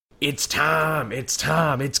It's time. It's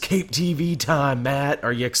time. It's Cape TV time, Matt.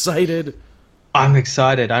 Are you excited? I'm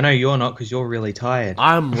excited. I know you're not because you're really tired.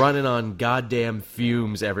 I'm running on goddamn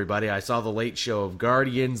fumes, everybody. I saw the late show of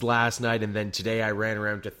Guardians last night, and then today I ran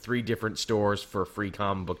around to 3 different stores for free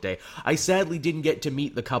comic book day. I sadly didn't get to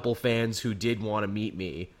meet the couple fans who did want to meet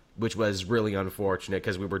me, which was really unfortunate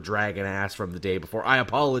because we were dragging ass from the day before. I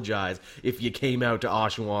apologize if you came out to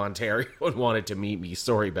Oshawa, Ontario and wanted to meet me.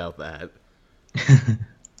 Sorry about that.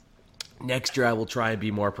 Next year I will try and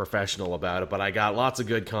be more professional about it, but I got lots of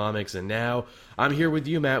good comics, and now I'm here with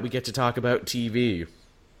you, Matt. We get to talk about TV.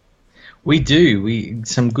 We do.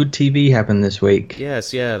 Some good TV happened this week.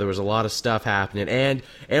 Yes, yeah, there was a lot of stuff happening,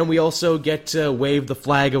 and we also get to wave the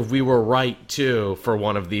flag of we were right, too, for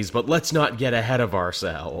one of these, but let's not get ahead of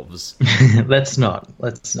ourselves. Let's not.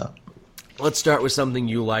 Let's start with something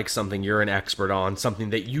you like, something you're an expert on, something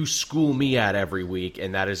that you school me at every week,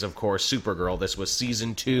 and that is, of course, Supergirl. This was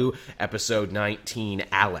Season 2, Episode 19,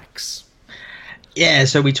 Alex. Yeah,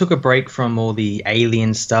 so we took a break from all the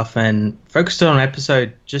alien stuff and focused on an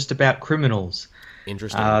episode just about criminals.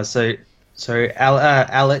 Interesting.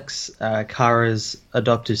 Alex, Kara's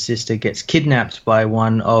adopted sister, gets kidnapped by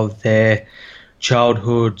one of their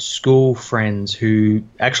childhood school friends who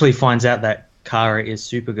actually finds out that Kara is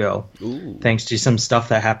Supergirl, thanks to some stuff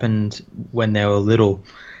that happened when they were little.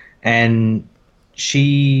 And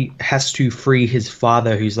she has to free his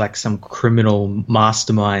father, who's like some criminal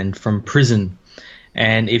mastermind, from prison.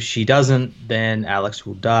 And if she doesn't, then Alex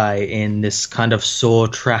will die in this kind of saw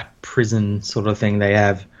trap prison sort of thing they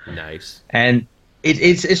have. Nice. And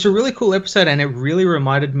it's a really cool episode, and it really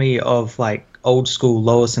reminded me of like old school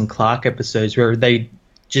Lois and Clark episodes where they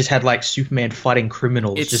just had like Superman fighting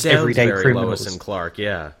criminals, it just sounds everyday very criminals. Lois and Clark,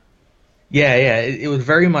 yeah. Yeah, it was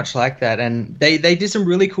very much like that, and they did some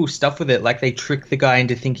really cool stuff with it. Like they tricked the guy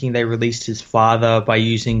into thinking they released his father by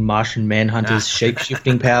using Martian Manhunter's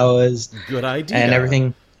shape-shifting powers. Good idea. And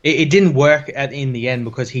everything. It didn't work in the end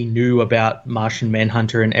because he knew about Martian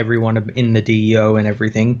Manhunter and everyone in the DEO and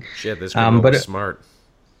everything. Shit, this criminal was smart.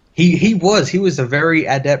 He was a very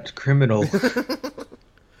adept criminal.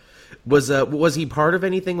 Was he part of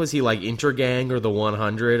anything? Was he like Intergang or the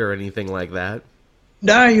 100 or anything like that?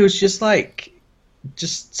 No, he was just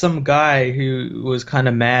some guy who was kind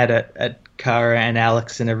of mad at Kara and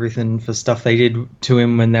Alex and everything for stuff they did to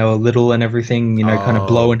him when they were little and everything, kind of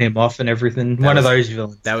blowing him off and everything. One of those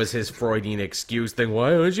villains. That was his Freudian excuse thing.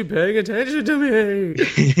 Why aren't you paying attention to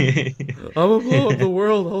me? I'm a blow up the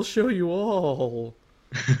world. I'll show you all.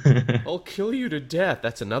 I'll kill you to death.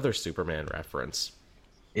 That's another Superman reference.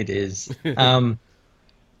 It is.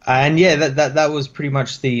 And yeah, that was pretty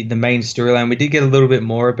much the main storyline. We did get a little bit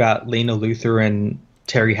more about Lena Luthor and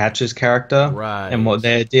Terry Hatcher's character, right, and what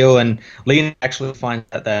their deal. And Lena actually finds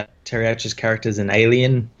out that Terry Hatcher's character is an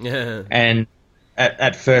alien, and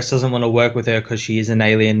at first doesn't want to work with her because she is an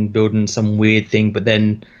alien building some weird thing, but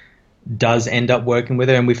then does end up working with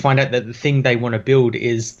her. And we find out that the thing they want to build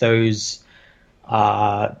is those.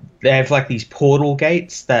 They have like these portal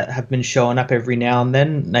gates that have been showing up every now and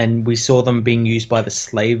then, and we saw them being used by the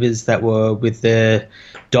slavers that were with the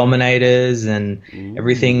Dominators and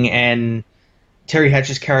everything. And Terry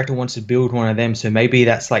Hatcher's character wants to build one of them, so maybe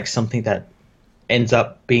that's like something that ends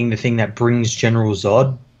up being the thing that brings General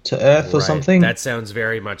Zod to Earth or something. That sounds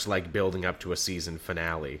very much like building up to a season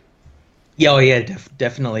finale. Yeah,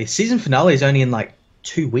 definitely. Season finale is only in like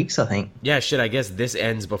 2 weeks, I think. Yeah, shit, I guess this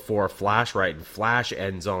ends before Flash, right? And Flash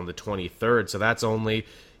ends on the 23rd, so that's only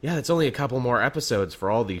a couple more episodes for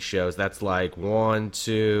all these shows. That's like 1,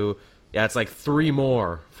 2... Yeah, it's like 3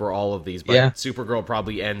 more for all of these, but Supergirl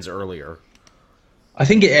probably ends earlier. I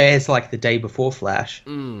think it airs like the day before Flash.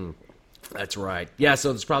 That's right. Yeah,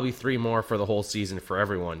 so there's probably 3 more for the whole season for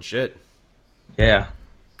everyone. Shit. Yeah.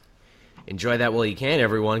 Enjoy that while you can,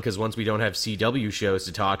 everyone, because once we don't have CW shows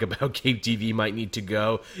to talk about, Cape TV might need to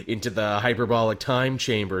go into the hyperbolic time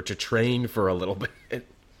chamber to train for a little bit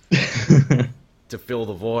to fill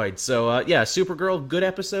the void. So, yeah, Supergirl, good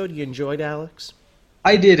episode. You enjoyed, Alex?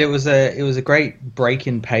 I did. It was a great break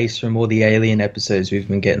in pace from all the Alien episodes we've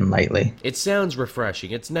been getting lately. It sounds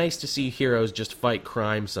refreshing. It's nice to see heroes just fight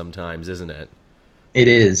crime sometimes, isn't it? It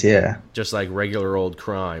is, yeah. Just like regular old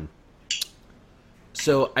crime.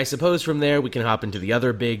 So I suppose from there we can hop into the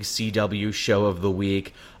other big CW show of the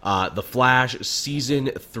week, The Flash, Season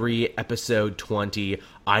 3, Episode 20,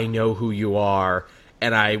 I Know Who You Are.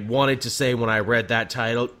 And I wanted to say when I read that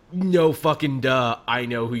title, no fucking duh, I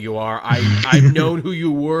know who you are. I've known who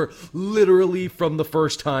you were literally from the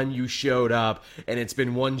first time you showed up, and it's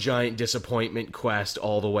been one giant disappointment quest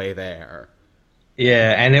all the way there.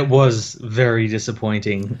 Yeah, and it was very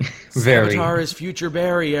disappointing. Very. Savitar is future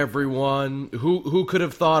Barry, everyone. Who could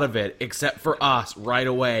have thought of it except for us right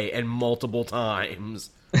away and multiple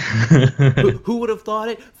times? Who would have thought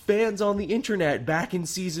it? Fans on the internet back in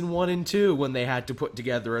season 1 and 2 when they had to put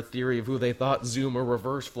together a theory of who they thought Zoom or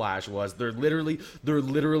Reverse Flash was. They're literally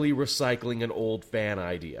recycling an old fan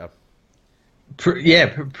idea.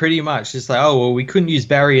 Pretty much. It's like, oh, well, we couldn't use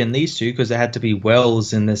Barry and these two because there had to be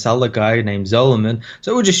Wells and this other guy named Zolomon.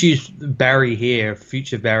 So we'll just use Barry here,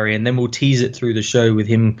 future Barry, and then we'll tease it through the show with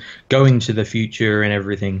him going to the future and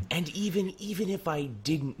everything. And even if I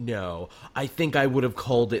didn't know, I think I would have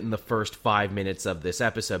called it in the first 5 minutes of this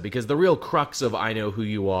episode, because the real crux of I Know Who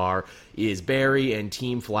You Are is Barry and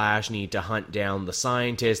Team Flash need to hunt down the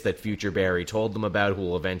scientist that future Barry told them about, who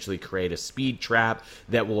will eventually create a speed trap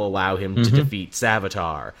that will allow him to defeat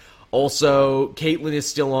Savitar. Also, Caitlin is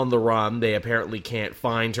still on the run. They apparently can't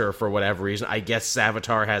find her for whatever reason. I guess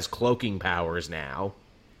Savitar has cloaking powers now.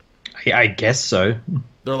 I guess so.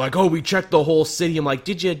 They're like, oh, we checked the whole city. I'm like,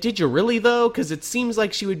 did you really, though? Because it seems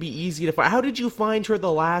like she would be easy to find. How did you find her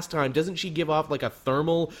the last time? Doesn't she give off, like, a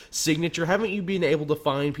thermal signature? Haven't you been able to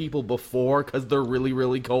find people before because they're really,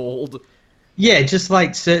 really cold? Yeah, just,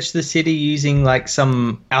 like, search the city using, like,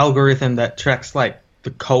 some algorithm that tracks, like,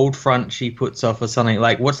 the cold front she puts off or something.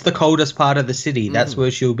 Like, what's the coldest part of the city? That's where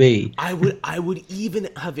she'll be. I would even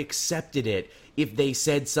have accepted it if they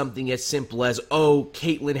said something as simple as, oh,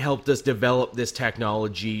 Caitlin helped us develop this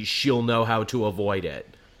technology, she'll know how to avoid it.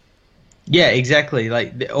 Yeah, exactly.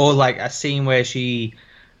 Like, or like a scene where she,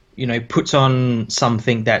 puts on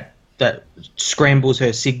something that scrambles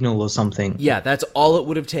her signal or something. Yeah, that's all it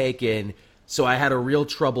would have taken, so I had a real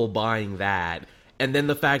trouble buying that. And then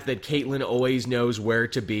the fact that Caitlin always knows where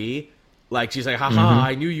to be. Like, she's like, haha,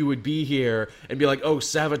 I knew you would be here. And be like, oh,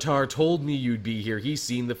 Savitar told me you'd be here. He's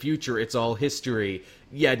seen the future. It's all history.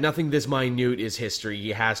 Yeah, nothing this minute is history.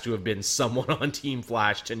 He has to have been someone on Team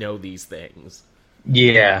Flash to know these things.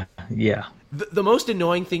 Yeah. The most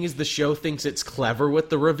annoying thing is the show thinks it's clever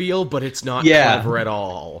with the reveal, but it's not clever at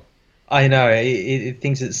all. I know. It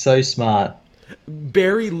thinks it's so smart.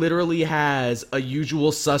 Barry literally has a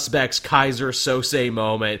Usual Suspects Kaiser Sose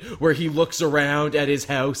moment where he looks around at his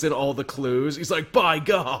house and all the clues. He's like, by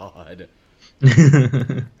God!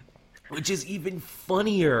 Which is even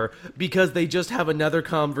funnier because they just have another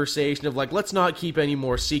conversation of like, let's not keep any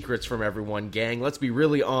more secrets from everyone, gang. Let's be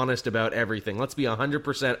really honest about everything. Let's be 100%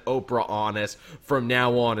 Oprah honest from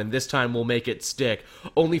now on, and this time we'll make it stick.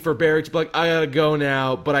 Only for Barry to be like, I gotta go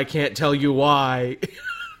now, but I can't tell you why.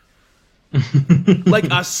 Like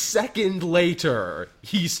a second later,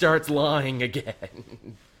 he starts lying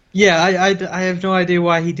again. Yeah, I have no idea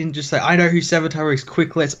why he didn't just say, I know who Savitar is,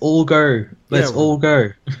 quick, let's all go. Let's all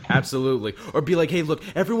go. Absolutely. Or be like, hey, look,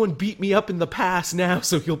 everyone beat me up in the past now,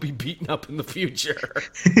 so you'll be beaten up in the future.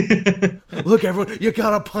 Look, everyone, you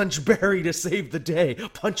gotta punch Barry to save the day.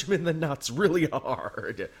 Punch him in the nuts really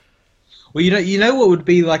hard. Well, you know what would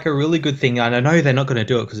be like a really good thing, and I know they're not going to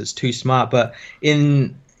do it because it's too smart, but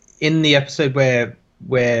in the episode where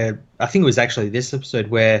I think it was actually this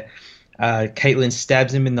episode where Caitlin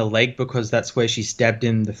stabs him in the leg because that's where she stabbed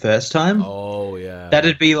him the first time. Oh yeah,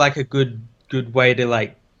 that'd be like a good way to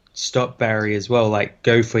like stop Barry as well. Like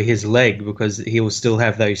go for his leg because he will still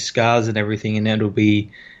have those scars and everything, and it'll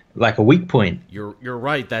be like a weak point. You're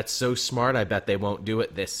right. That's so smart. I bet they won't do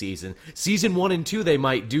it this season. Season 1 and 2 they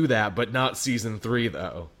might do that, but not season 3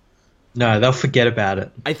 though. No, they'll forget about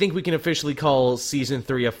it. I think we can officially call Season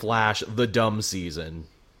 3 of Flash the dumb season.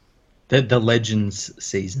 The Legends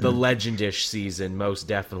season. The Legendish season, most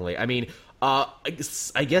definitely. I mean, I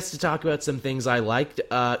guess to talk about some things I liked,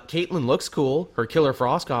 Caitlin looks cool. Her Killer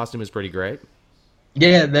Frost costume is pretty great.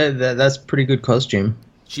 Yeah, that's a pretty good costume.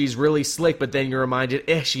 She's really slick, but then you're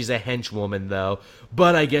reminded, she's a henchwoman, though.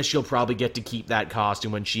 But I guess she'll probably get to keep that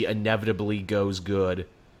costume when she inevitably goes good.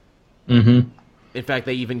 Mm-hmm. In fact,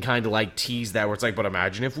 they even kind of like tease that where it's like, but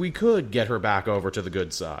imagine if we could get her back over to the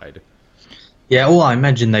good side. Yeah, well, I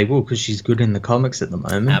imagine they will because she's good in the comics at the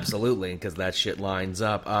moment. Absolutely, because that shit lines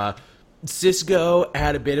up. Cisco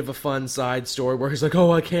had a bit of a fun side story where he's like,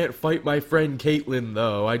 oh, I can't fight my friend Caitlin,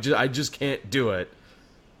 though. I just can't do it.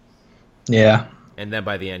 Yeah. And then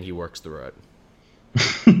by the end, he works through it.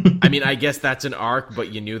 I mean, I guess that's an arc,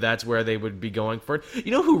 but you knew that's where they would be going for it.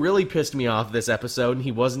 You know who really pissed me off this episode, and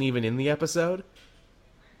he wasn't even in the episode?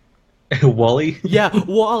 Wally? Yeah,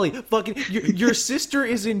 Wally. Fucking, your sister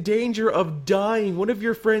is in danger of dying. One of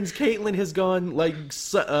your friends, Caitlin, has gone, like,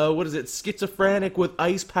 schizophrenic with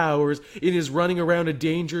ice powers and is running around a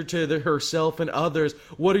danger to herself and others.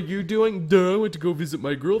 What are you doing? Duh, I went to go visit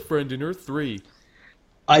my girlfriend in Earth 3.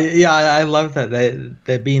 I love that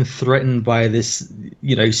they're being threatened by this,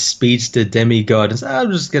 speedster demigod. And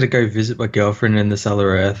I'm just gonna go visit my girlfriend in this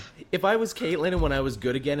other Earth. If I was Caitlin and when I was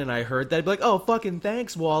good again and I heard that, I'd be like, oh, fucking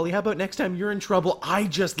thanks, Wally. How about next time you're in trouble, I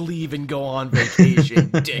just leave and go on vacation,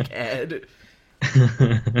 dickhead.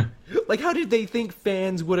 Like, how did they think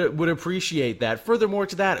fans would appreciate that? Furthermore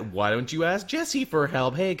to that, why don't you ask Jesse for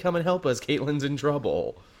help? Hey, come and help us. Caitlin's in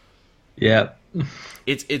trouble. Yeah.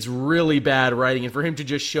 It's really bad writing, and for him to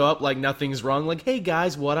just show up like nothing's wrong, like, hey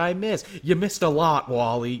guys, what I miss? You missed a lot,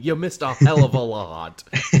 Wally. You missed a hell of a lot.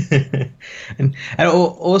 and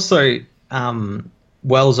also,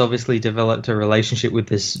 Wells obviously developed a relationship with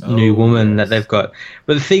this new woman that they've got.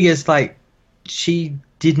 But the thing is, like, she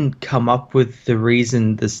didn't come up with the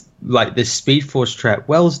reason this Speed Force trap.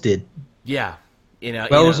 Wells did. Yeah.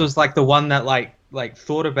 Wells was like the one that like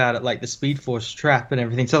thought about it, like the Speed Force trap and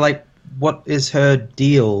everything. So like, what is her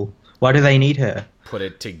deal? Why do they need her? Put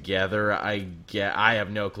it together, I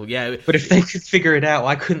have no clue. Yeah, but if they could figure it out,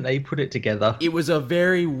 why couldn't they put it together? It was a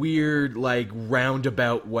very weird, like,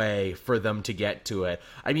 roundabout way for them to get to it.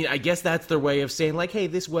 I mean, I guess that's their way of saying, like, hey,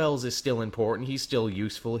 this Wells is still important. He's still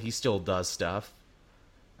useful. He still does stuff.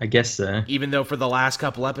 I guess so. Even though for the last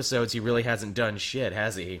couple episodes, he really hasn't done shit,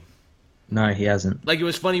 has he? No, he hasn't. Like, it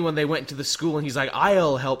was funny when they went to the school and he's like,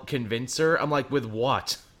 I'll help convince her. I'm like, with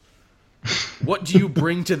what? What do you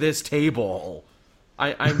bring to this table?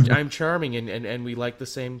 I'm charming and we like the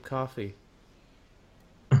same coffee.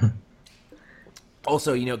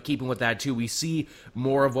 Also, keeping with that too, we see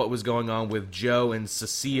more of what was going on with Joe and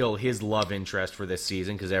Cecile, his love interest for this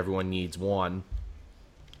season, because everyone needs one.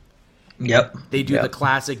 Yep. They do the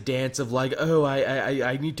classic dance of like, oh,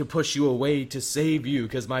 I need to push you away to save you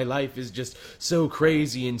because my life is just so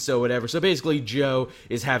crazy and so whatever. So basically, Joe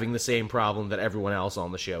is having the same problem that everyone else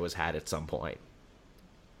on the show has had at some point.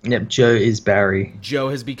 Yep, Joe is Barry. Joe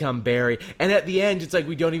has become Barry. And at the end, it's like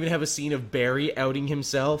we don't even have a scene of Barry outing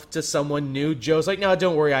himself to someone new. Joe's like, no,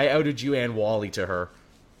 don't worry, I outed you and Wally to her.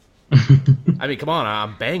 I mean, come on,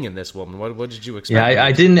 I'm banging this woman. What did you expect? Yeah,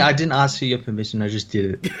 I didn't ask for your permission, I just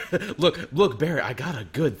did it. Look, Barry, I got a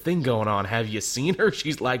good thing going on. Have you seen her?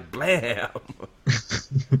 She's like, blam.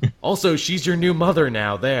 Also, she's your new mother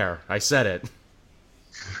now. There, I said it.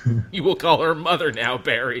 You will call her mother now,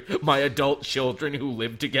 Barry. My adult children who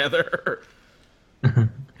live together.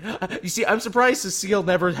 You see, I'm surprised Cecile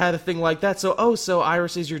never had a thing like that. So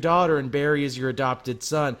Iris is your daughter and Barry is your adopted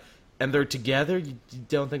son. And they're together? You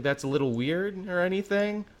don't think that's a little weird or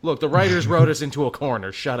anything? Look, the writers wrote us into a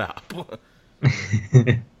corner. Shut up.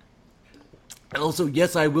 And also,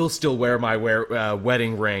 yes, I will still wear my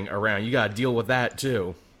wedding ring around. You gotta deal with that,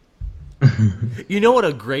 too. You know what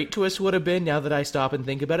a great twist would have been, now that I stop and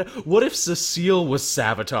think about it? What if Cecile was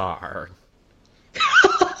Savitar?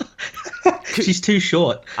 She's too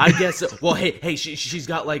short. I guess. Well, hey, she's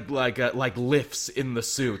got like lifts in the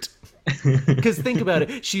suit. Because think about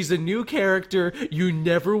it, she's a new character. You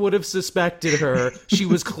never would have suspected her. She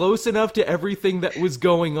was close enough to everything that was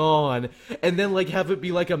going on, and then like have it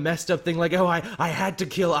be like a messed up thing, like, oh, I had to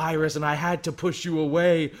kill Iris and I had to push you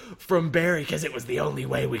away from Barry because it was the only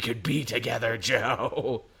way we could be together,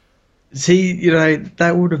 Joe. See,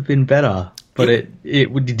 that would have been better. But it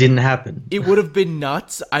didn't happen. It would have been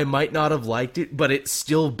nuts. I might not have liked it, but it's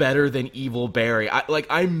still better than Evil Barry.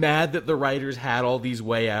 I'm mad that the writers had all these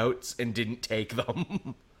way outs and didn't take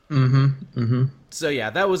them. So yeah,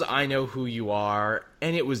 that was I Know Who You Are,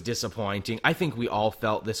 and it was disappointing. I think we all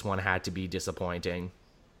felt this one had to be disappointing.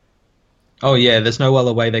 Oh yeah, there's no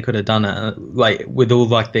other way they could have done it. Like, with all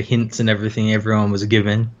like the hints and everything everyone was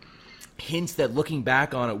given. Hints that, looking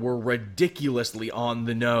back on it, were ridiculously on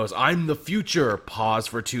the nose. I'm the future. Pause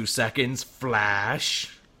for 2 seconds.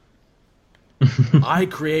 Flash. I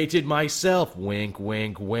created myself. Wink,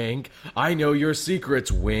 wink, wink. I know your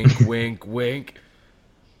secrets. Wink, wink, wink.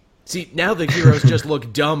 See, now the heroes just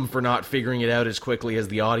look dumb for not figuring it out as quickly as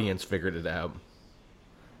the audience figured it out.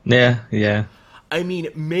 Yeah. I mean,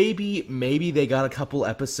 maybe they got a couple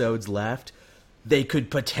episodes left. They could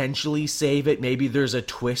potentially save it. Maybe there's a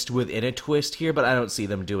twist within a twist here, but I don't see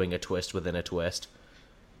them doing a twist within a twist.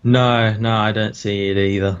 No, I don't see it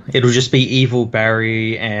either. It'll just be Evil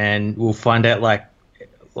Barry, and we'll find out like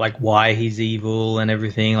why he's evil and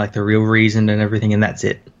everything, like the real reason and everything, and that's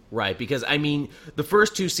it. Right, because I mean, the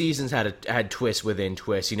first 2 seasons had twists within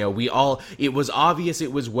twists. It was obvious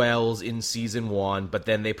it was Wells in season 1, but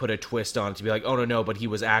then they put a twist on it to be like, oh no, but he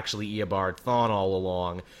was actually Eobard Thawne all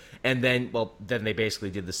along. And then they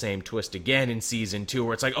basically did the same twist again in season 2,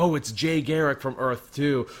 where it's like, oh, it's Jay Garrick from Earth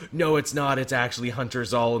 2. No, it's not. It's actually Hunter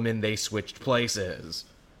Zolomon. They switched places.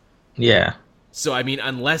 Yeah. So, I mean,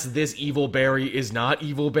 unless this Evil Barry is not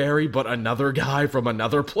Evil Barry, but another guy from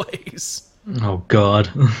another place. Oh, God.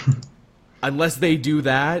 Unless they do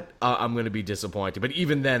that, I'm going to be disappointed. But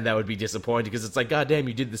even then, that would be disappointing because it's like, goddamn,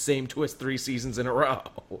 you did the same twist 3 seasons in a row.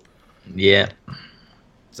 Yeah.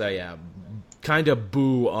 So, yeah, kind of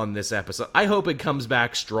boo on this episode. I hope it comes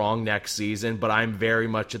back strong next season, but I'm very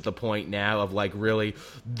much at the point now of, like, really,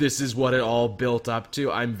 this is what it all built up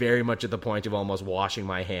to. I'm very much at the point of almost washing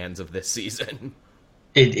my hands of this season.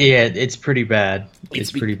 It's pretty bad.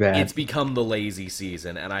 It's pretty bad. It's become the lazy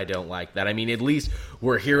season, and I don't like that. I mean, at least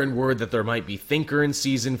we're hearing word that there might be Thinker in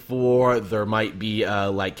season 4. There might be,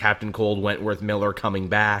 like, Captain Cold Wentworth Miller coming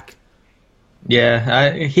back.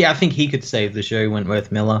 Yeah, I think he could save the show,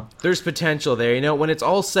 Wentworth Miller. There's potential there. You know, when it's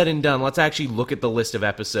all said and done, let's actually look at the list of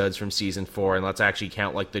episodes from season 4, and let's actually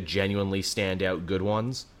count, like, the genuinely standout good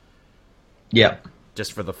ones. Yep.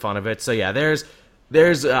 Just for the fun of it. So, yeah,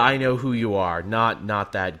 there's I Know Who You Are.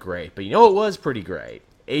 Not that great. But you know it was pretty great.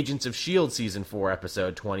 Agents of S.H.I.E.L.D. Season 4,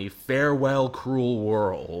 Episode 20, Farewell, Cruel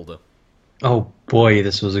World. Oh, boy,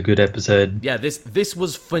 this was a good episode. Yeah, this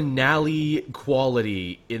was finale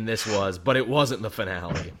quality but it wasn't the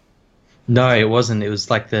finale. No, it wasn't. It was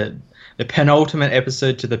like the penultimate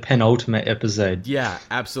episode to the penultimate episode. Yeah,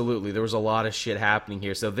 absolutely. There was a lot of shit happening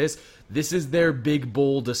here. So this is their big,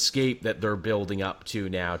 bold escape that they're building up to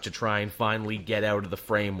now to try and finally get out of the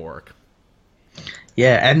framework.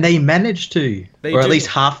 Yeah, and they managed to. At least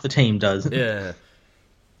half the team does. Yeah.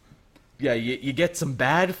 Yeah, you get some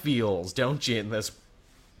bad feels, don't you, in this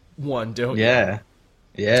one, don't you?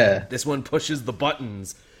 Yeah. This one pushes the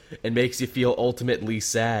buttons and makes you feel ultimately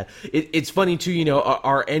sad. It's funny, too, you know,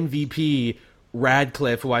 our MVP,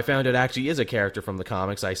 Radcliffe, who I found out actually is a character from the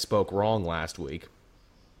comics. I spoke wrong last week.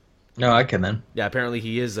 No, okay then. Yeah, apparently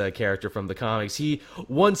he is a character from the comics. He,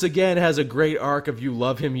 once again, has a great arc of you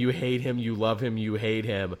love him, you hate him, you love him, you hate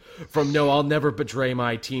him. From, no, I'll never betray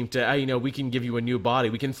my team, to, you know, we can give you a new body.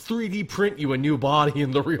 We can 3D print you a new body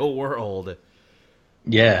in the real world.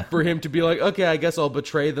 Yeah. For him to be like, okay, I guess I'll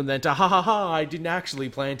betray them then, to ha, I didn't actually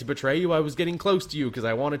plan to betray you. I was getting close to you because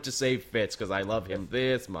I wanted to save Fitz because I love him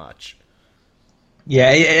this much.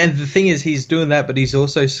 Yeah, and the thing is, he's doing that, but he's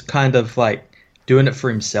also kind of, like, doing it for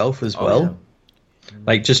himself as well. Yeah.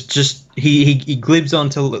 Like, just he glibs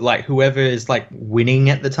onto, like, whoever is, like, winning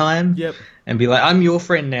at the time. Yep. And be like, I'm your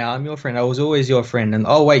friend now, I'm your friend, I was always your friend. And,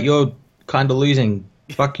 oh, wait, you're kind of losing.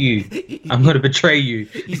 Fuck you. I'm going to betray you.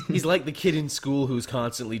 He's like the kid in school who's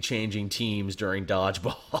constantly changing teams during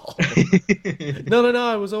dodgeball. No,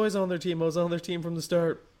 I was always on their team. I was on their team from the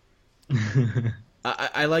start.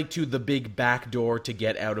 I like, too, the big back door to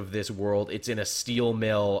get out of this world. It's in a steel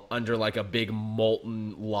mill under, like, a big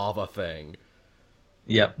molten lava thing.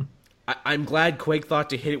 Yep. I'm glad Quake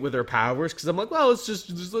thought to hit it with her powers, because I'm like, well,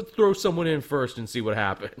 let's throw someone in first and see what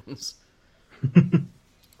happens.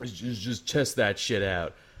 Just test that shit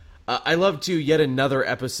out. I love, too, yet another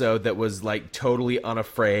episode that was, like, totally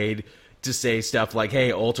unafraid to say stuff like,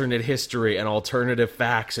 hey, alternate history and alternative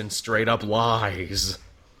facts and straight-up lies.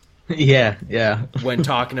 Yeah. When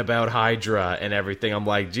talking about Hydra and everything, I'm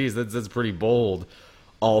like, geez, that's pretty bold,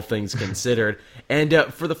 all things considered. And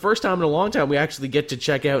for the first time in a long time, we actually get to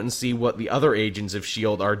check out and see what the other agents of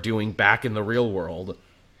S.H.I.E.L.D. are doing back in the real world.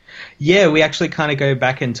 Yeah, we actually kind of go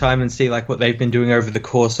back in time and see, like, what they've been doing over the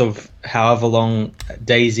course of however long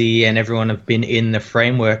Daisy and everyone have been in the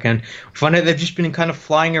framework, and we find out they've just been kind of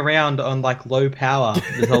flying around on, like, low power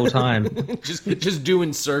this whole time. just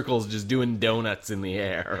doing circles, just doing donuts in the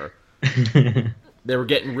air. They were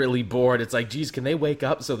getting really bored. It's like, geez, can they wake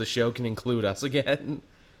up so the show can include us again?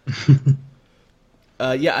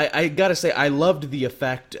 Yeah, I gotta say, I loved the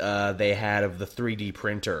effect they had of the 3D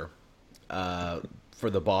printer for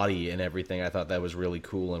the body and everything. I thought that was really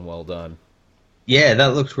cool and well done. Yeah,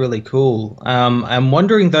 that looked really cool. I'm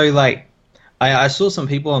wondering, though, like, I saw some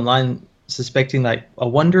people online suspecting, like, I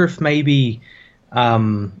wonder if maybe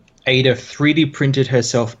Ada 3D printed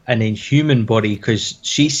herself an inhuman body, because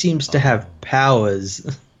she seems to have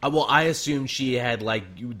powers. Well, I assumed she had, like,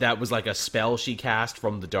 that was like a spell she cast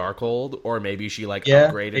from the Darkhold, or maybe she, like,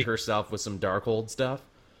 upgraded herself with some Darkhold stuff.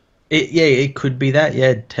 It could be that,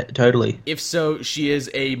 yeah, totally. If so, she is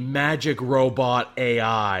a magic robot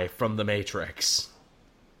AI from the Matrix.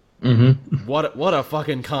 Mm-hmm. What a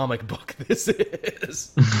fucking comic book this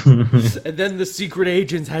is. And then the secret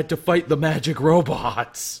agents had to fight the magic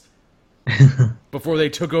robots before they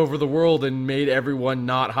took over the world and made everyone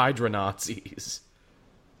not Hydra Nazis.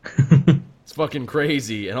 It's fucking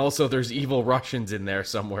crazy. And also there's evil Russians in there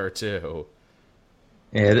somewhere too.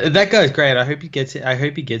 Yeah, that guy's great. I hope he gets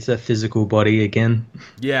a physical body again.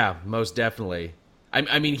 Yeah, most definitely.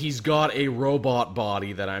 I mean, he's got a robot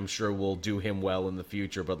body that I'm sure will do him well in the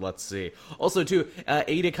future, but let's see. Also, too,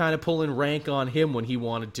 Ada kind of pulling rank on him when he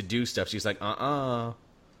wanted to do stuff. She's like,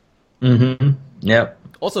 Mm-hmm. Yep.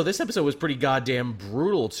 Also, this episode was pretty goddamn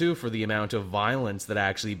brutal, too, for the amount of violence that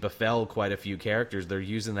actually befell quite a few characters. They're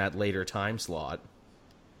using that later time slot.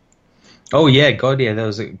 Oh, yeah, God, yeah, there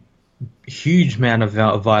was a huge amount of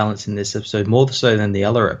violence in this episode, more so than the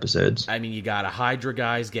other episodes. I mean, you got a Hydra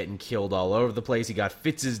guys getting killed all over the place. You got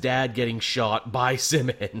Fitz's dad getting shot by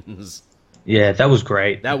Simmons. Yeah, that was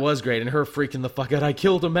great. That was great, and her freaking the fuck out. I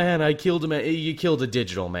killed a man. You killed a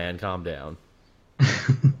digital man. Calm down.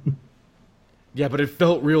 Yeah, but it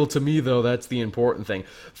felt real to me, though. That's the important thing.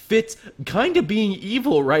 Fitz kind of being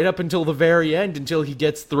evil right up until the very end, until he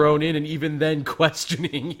gets thrown in, and even then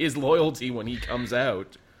questioning his loyalty when he comes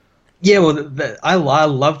out. Yeah, well, I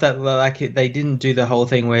love that. Like, they didn't do the whole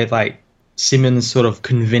thing where like Simmons sort of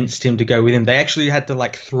convinced him to go with him. They actually had to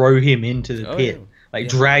like throw him into the pit,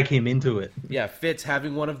 drag him into it. Yeah, Fitz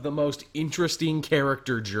having one of the most interesting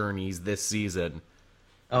character journeys this season.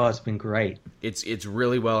 Oh, it's been great. It's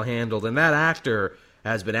really well handled, and that actor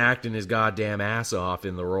has been acting his goddamn ass off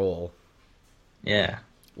in the role. Yeah,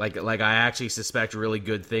 like I actually suspect really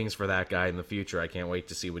good things for that guy in the future. I can't wait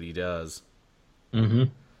to see what he does. Mm-hmm.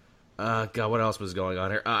 God, what else was going on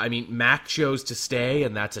here? I mean, Mac chose to stay,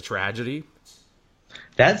 and that's a tragedy.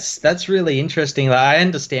 That's really interesting. Like, I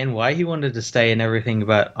understand why he wanted to stay and everything,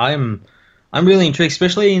 but I'm really intrigued,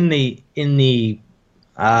 especially in the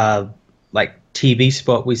like TV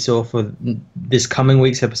spot we saw for this coming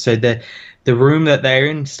week's episode. The room that they're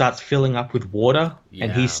in starts filling up with water,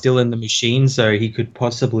 and he's still in the machine, so he could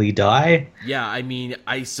possibly die. Yeah, I mean,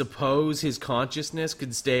 I suppose his consciousness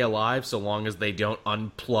could stay alive so long as they don't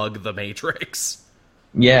unplug the Matrix.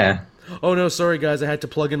 Yeah. Oh no, sorry guys, I had to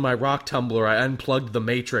plug in my rock tumbler. I unplugged the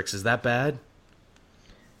Matrix. Is that bad?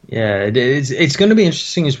 Yeah, it's going to be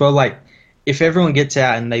interesting as well. Like, if everyone gets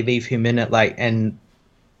out and they leave him in it, like, and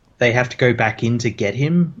they have to go back in to get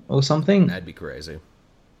him or something. That'd be crazy.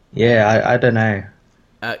 Yeah, I don't know.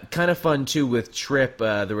 Kind of fun, too, with Trip.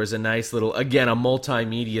 There was a nice little, again, a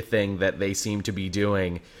multimedia thing that they seem to be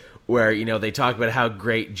doing where, you know, they talk about how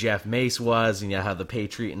great Jeff Mace was and, you know, how the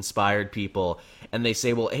Patriot inspired people. And they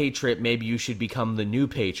say, well, hey, Trip, maybe you should become the new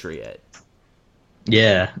Patriot.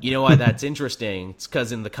 Yeah. You know why that's interesting? It's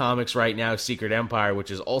because in the comics right now, Secret Empire,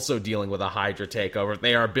 which is also dealing with a Hydra takeover,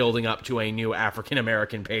 they are building up to a new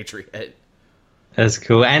African-American Patriot. That's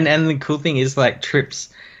cool. And the cool thing is, like, Trip's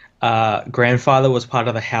grandfather was part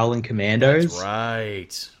of the Howling Commandos. That's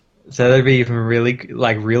right. So that'd be even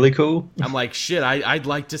really cool. I'm like, shit, I'd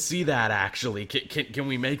like to see that, actually. Can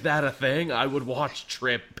we make that a thing? I would watch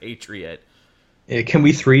Trip Patriot. Yeah, can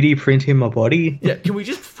we 3D print him a body? Yeah, can we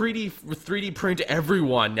just 3D print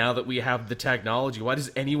everyone now that we have the technology? Why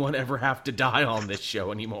does anyone ever have to die on this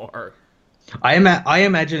show anymore? I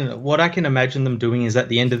imagine what I can imagine them doing is at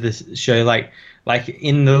the end of this show, like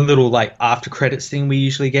in the little like after credits thing we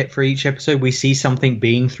usually get for each episode, we see something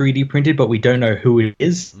being 3D printed, but we don't know who it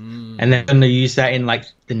is, and they're going to use that in like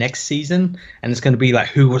the next season, and it's going to be like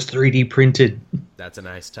who was 3D printed. That's a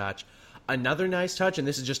nice touch. Another nice touch, and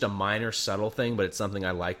this is just a minor subtle thing, but it's something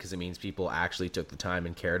I like because it means people actually took the time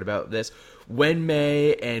and cared about this. When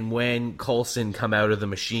May and when Coulson come out of the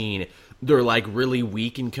machine, they're like really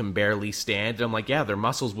weak and can barely stand. And I'm like, yeah, their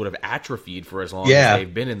muscles would have atrophied for as long as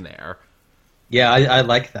they've been in there. Yeah, I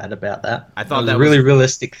like that about that. I thought that was a really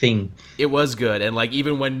realistic thing. It was good. And like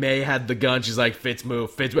even when May had the gun, she's like, Fitz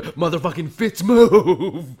move, motherfucking Fitz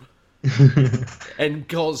move. And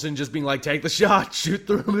Coulson just being like, take the shot, shoot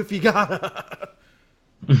through him if you gotta.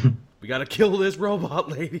 We gotta kill this robot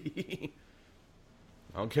lady.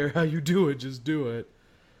 I don't care how you do it, just do it.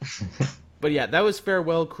 But yeah, that was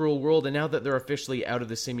Farewell Cruel World, and now that they're officially out of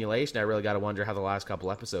the simulation, I really gotta wonder how the last couple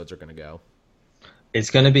episodes are gonna go. It's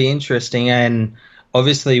gonna be interesting, and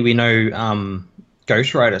obviously we know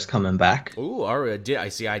Ghost Rider's coming back. Ooh, I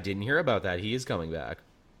didn't hear about that. He is coming back.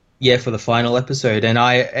 Yeah, for the final episode, and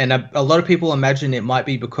a lot of people imagine it might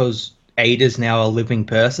be because Ada's now a living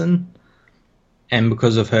person, and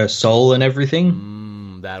because of her soul and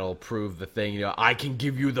everything. That'll prove the thing. You know, I can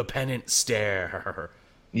give you the penance stare.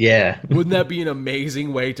 Yeah. Wouldn't that be an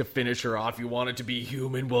amazing way to finish her off? You want it to be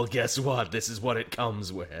human? Well, guess what? This is what it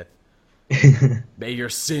comes with. May your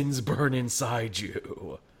sins burn inside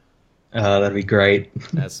you. That'd be great.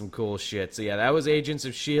 That's some cool shit. So yeah, that was Agents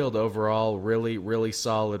of S.H.I.E.L.D. overall. Really, really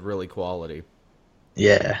solid, really quality.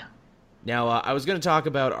 Yeah. Now, I was going to talk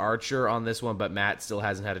about Archer on this one, but Matt still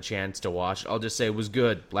hasn't had a chance to watch. I'll just say it was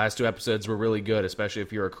good. Last two episodes were really good, especially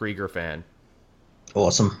if you're a Krieger fan.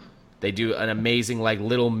 Awesome. They do an amazing, like,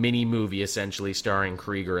 little mini movie, essentially, starring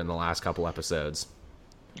Krieger in the last couple episodes.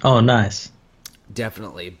 Oh, nice.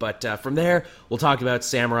 Definitely. But from there, we'll talk about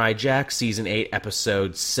Samurai Jack, Season 8,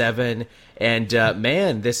 Episode 7. And,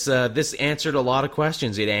 man, this answered a lot of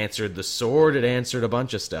questions. It answered the sword. It answered a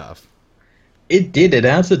bunch of stuff. It did. It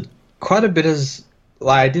answered quite a bit as...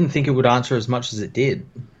 Like, I didn't think it would answer as much as it did.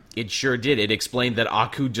 It sure did. It explained that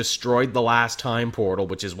Aku destroyed the last time portal,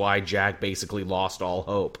 which is why Jack basically lost all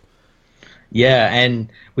hope. Yeah,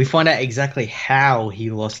 and we find out exactly how he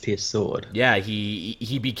lost his sword. Yeah,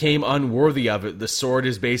 he became unworthy of it. The sword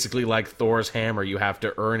is basically like Thor's hammer. You have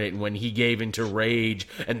to earn it, and when he gave into rage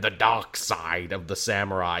and the dark side of the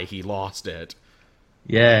samurai, he lost it.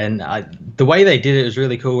 Yeah, and the way they did it was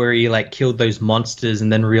really cool, where he like killed those monsters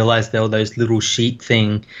and then realized they were those little sheep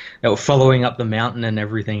thing that were following up the mountain and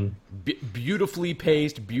everything. Beautifully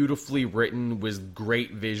paced, beautifully written, with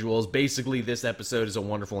great visuals. Basically, this episode is a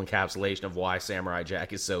wonderful encapsulation of why Samurai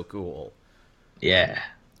Jack is so cool. Yeah.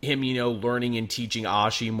 Him, learning and teaching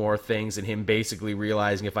Ashi more things, and him basically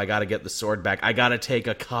realizing, if I gotta get the sword back, I gotta take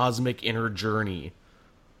a cosmic inner journey.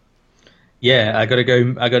 Yeah, I gotta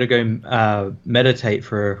go meditate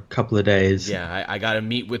for a couple of days. Yeah, I gotta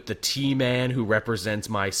meet with the T-Man who represents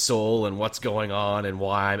my soul and what's going on and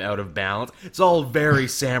why I'm out of balance. It's all very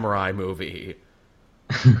samurai movie.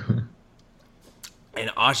 And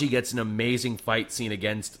Ashi gets an amazing fight scene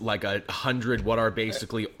against like 100 what are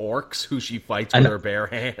basically orcs who she fights with her bare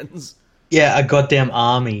hands. Yeah, a goddamn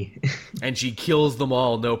army. And she kills them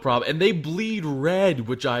all, no problem. And they bleed red,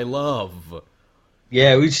 which I love.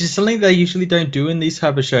 Yeah, which is something they usually don't do in these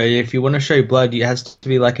type of shows. If you want to show blood, it has to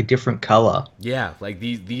be like a different color. Yeah, like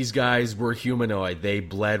these guys were humanoid. They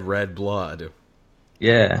bled red blood.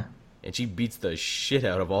 Yeah. And she beats the shit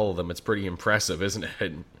out of all of them. It's pretty impressive, isn't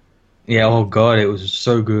it? Yeah, oh god, it was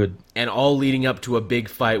so good. And all leading up to a big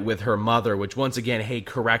fight with her mother, which once again, hey,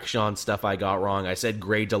 correction on stuff I got wrong. I said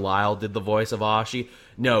Grey Delisle did the voice of Ashi.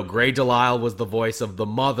 No, Grey Delisle was the voice of the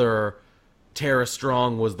mother. Tara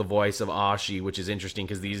Strong was the voice of Ashi, which is interesting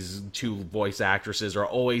because these two voice actresses are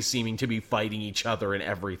always seeming to be fighting each other in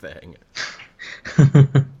everything.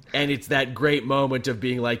 And it's that great moment of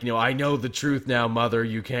being like, I know the truth now, mother,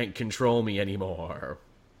 you can't control me anymore.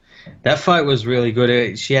 That fight was really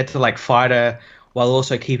good. She had to like fight her while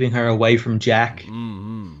also keeping her away from Jack.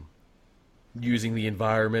 Mm-hmm. Using the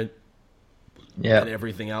environment and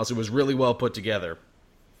everything else. It was really well put together.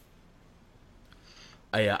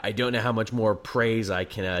 I don't know how much more praise I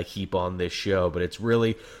can heap on this show, but it's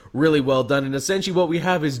really, really well done. And essentially what we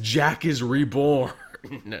have is Jack is reborn.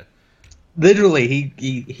 Literally,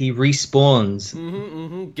 he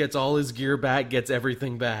respawns. Gets all his gear back, gets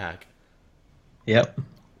everything back. Yep.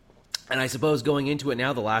 And I suppose going into it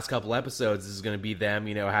now, the last couple episodes is going to be them,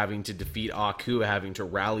 having to defeat Aku, having to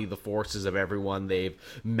rally the forces of everyone they've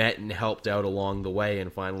met and helped out along the way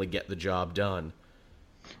and finally get the job done.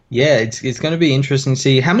 Yeah, it's going to be interesting to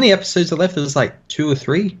see how many episodes are left. There's like 2 or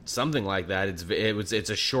 3, something like that. It's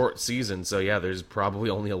a short season, so yeah, there's probably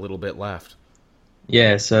only a little bit left.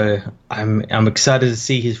 Yeah, so I'm excited to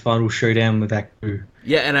see his final showdown with Aku.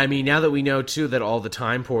 Yeah, and I mean, now that we know too that all the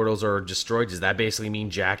time portals are destroyed, does that basically mean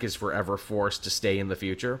Jack is forever forced to stay in the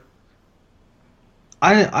future?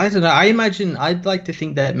 I don't know. I imagine I'd like to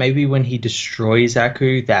think that maybe when he destroys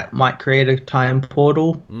Aku, that might create a time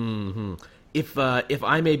portal. Mm-hmm. If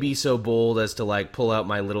I may be so bold as to like pull out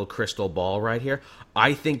my little crystal ball right here,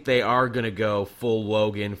 I think they are gonna go full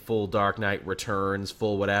Logan, full Dark Knight Returns,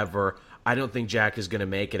 full whatever. I don't think Jack is gonna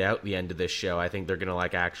make it out the end of this show. I think they're gonna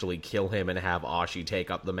like actually kill him and have Ashi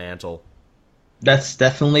take up the mantle. That's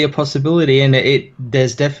definitely a possibility, and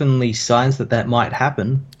there's definitely signs that might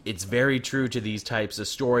happen. It's very true to these types of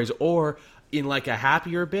stories, or in like a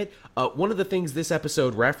happier bit, one of the things this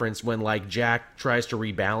episode referenced when like Jack tries to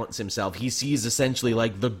rebalance himself, he sees essentially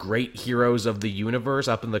like the great heroes of the universe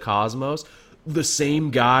up in the cosmos, the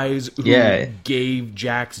same guys who gave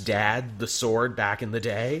Jack's dad the sword back in the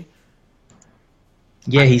day.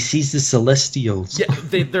 Yeah, he sees the Celestials. Yeah,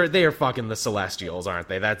 they are fucking the Celestials, aren't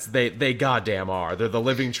they? They goddamn are. They're the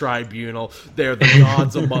living tribunal. They're the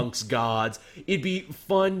gods amongst gods. It'd be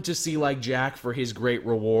fun to see like Jack, for his great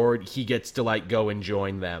reward, he gets to like go and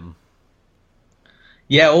join them.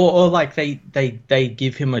 Yeah, or like they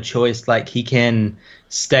give him a choice, like he can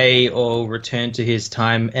stay or return to his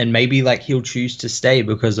time, and maybe like he'll choose to stay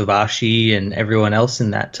because of Ashi and everyone else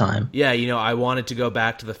in that time. Yeah, I wanted to go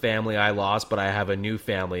back to the family I lost, but I have a new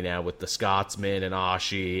family now with the Scotsman and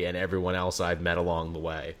Ashi and everyone else I've met along the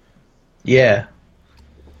way. Yeah.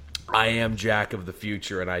 I am Jack of the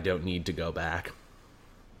future, and I don't need to go back.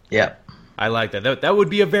 Yeah. I like that. That would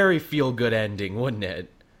be a very feel-good ending, wouldn't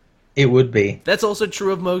it? It would be. That's also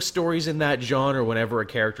true of most stories in that genre. Whenever a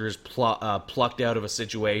character is plucked out of a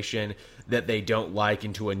situation that they don't like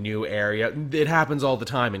into a new area, it happens all the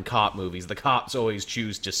time in cop movies. The cops always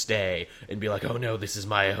choose to stay and be like, "Oh no, this is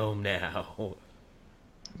my home now."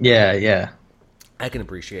 Yeah, yeah. I can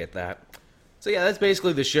appreciate that. So yeah, that's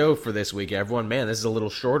basically the show for this week, everyone. Man, this is a little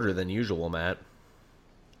shorter than usual, Matt.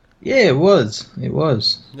 Yeah, it was. It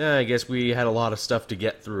was. Yeah, I guess we had a lot of stuff to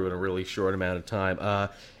get through in a really short amount of time.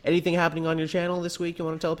 Anything happening on your channel this week you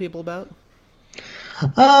want to tell people about?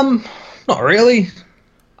 Not really.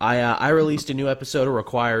 I released a new episode of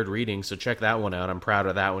Required Reading, so check that one out. I'm proud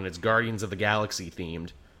of that one. It's Guardians of the Galaxy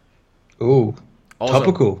themed. Ooh, also,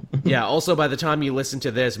 topical. Yeah, also by the time you listen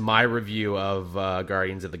to this, my review of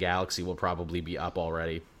Guardians of the Galaxy will probably be up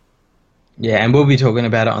already. Yeah, and we'll be talking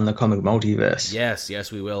about it on the Comic Multiverse.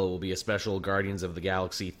 Yes, we will. It will be a special Guardians of the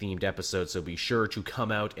Galaxy themed episode, so be sure to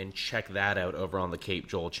come out and check that out over on the Cape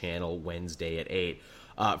Joel channel Wednesday at 8.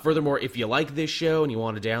 Furthermore, if you like this show and you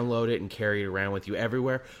want to download it and carry it around with you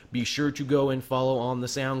everywhere, be sure to go and follow on the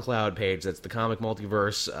SoundCloud page. That's the Comic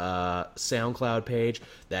Multiverse SoundCloud page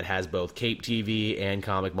that has both Cape TV and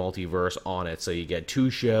Comic Multiverse on it, so you get 2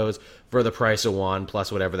 shows for the price of 1,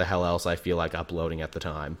 plus whatever the hell else I feel like uploading at the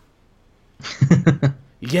time.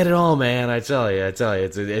 You get it all, man. I tell you,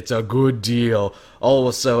 it's a good deal.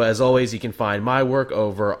 Also, as always, you can find my work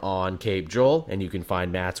over on Cape Joel, and you can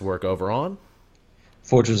find Matt's work over on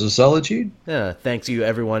Fortress of Solitude. Thanks you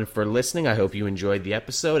everyone for listening. I hope you enjoyed the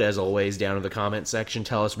episode. As always, down in the comment section,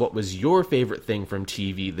 tell us what was your favorite thing from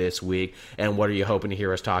TV this week, and what are you hoping to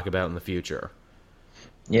hear us talk about in the future.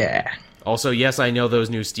 Yeah. Also, yes, I know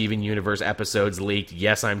those new Steven Universe episodes leaked.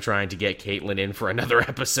 Yes, I'm trying to get Caitlin in for another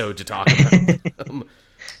episode to talk about them.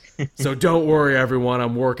 So don't worry, everyone.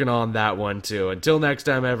 I'm working on that one, too. Until next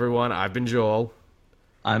time, everyone, I've been Joel.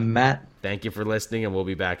 I'm Matt. Thank you for listening, and we'll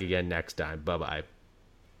be back again next time. Bye-bye.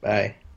 Bye.